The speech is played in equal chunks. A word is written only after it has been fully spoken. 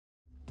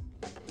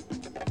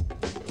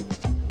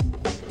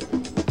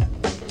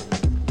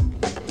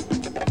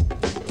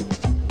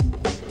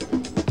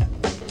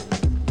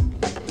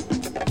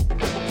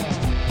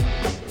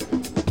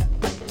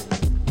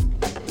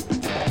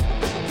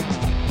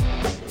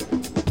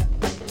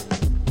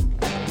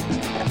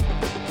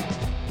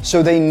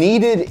So they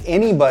needed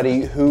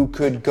anybody who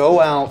could go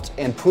out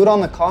and put on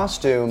the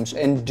costumes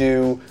and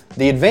do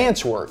the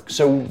advance work.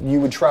 So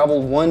you would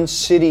travel one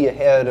city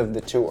ahead of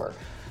the tour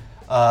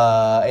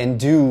and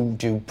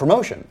do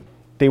promotion.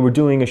 They were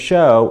doing a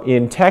show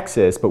in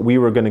Texas, but we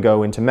were going to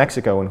go into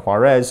Mexico and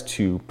Juarez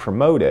to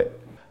promote it.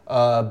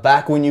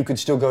 Back when you could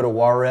still go to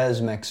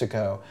Juarez,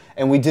 Mexico.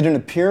 And we did an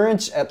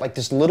appearance at like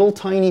this little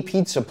tiny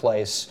pizza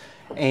place,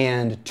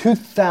 and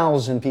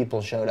 2,000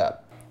 people showed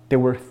up. There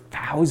were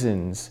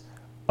thousands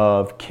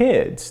of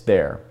kids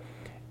there.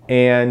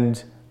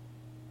 And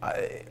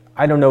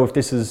I don't know if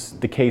this is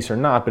the case or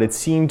not, but it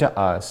seemed to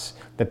us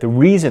that the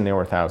reason there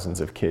were thousands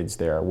of kids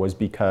there was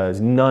because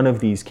none of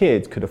these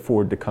kids could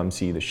afford to come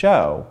see the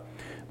show,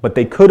 but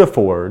they could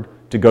afford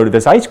to go to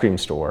this ice cream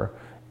store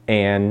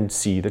and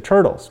see the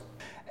turtles.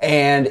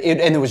 And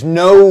there was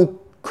no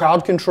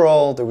crowd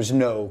control, there was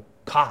no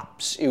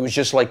cops. It was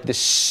just like this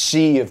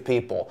sea of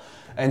people.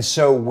 And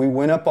so we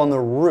went up on the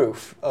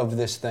roof of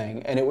this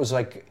thing, and it was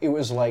like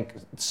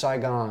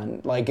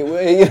Saigon. Like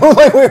we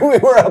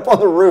were up on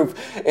the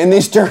roof in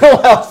these turtle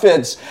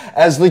outfits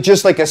as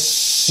just like a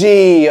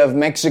sea of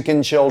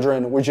Mexican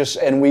children.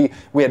 We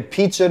had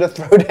pizza to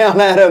throw down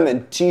at them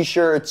and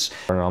T-shirts.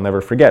 And I'll never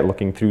forget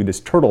looking through this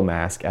turtle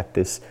mask at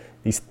these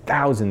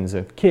thousands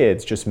of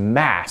kids just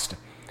massed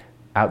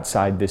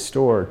outside this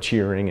store,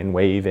 cheering and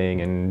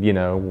waving, and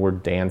we're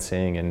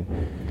dancing, and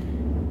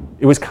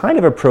it was kind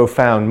of a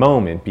profound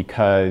moment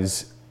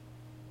because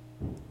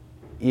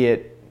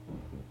it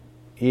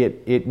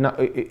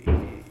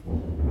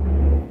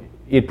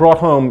brought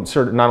home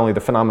sort of not only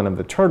the phenomenon of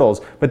the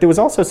turtles, but there was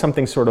also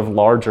something sort of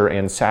larger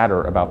and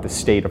sadder about the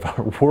state of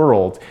our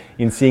world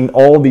in seeing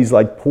all these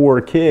like poor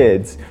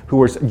kids who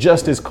were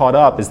just as caught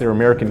up as their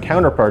American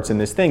counterparts in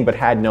this thing, but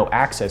had no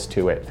access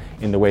to it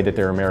in the way that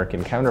their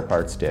American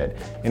counterparts did.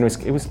 And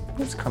it was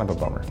kind of a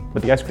bummer,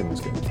 but the ice cream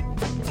was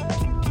good.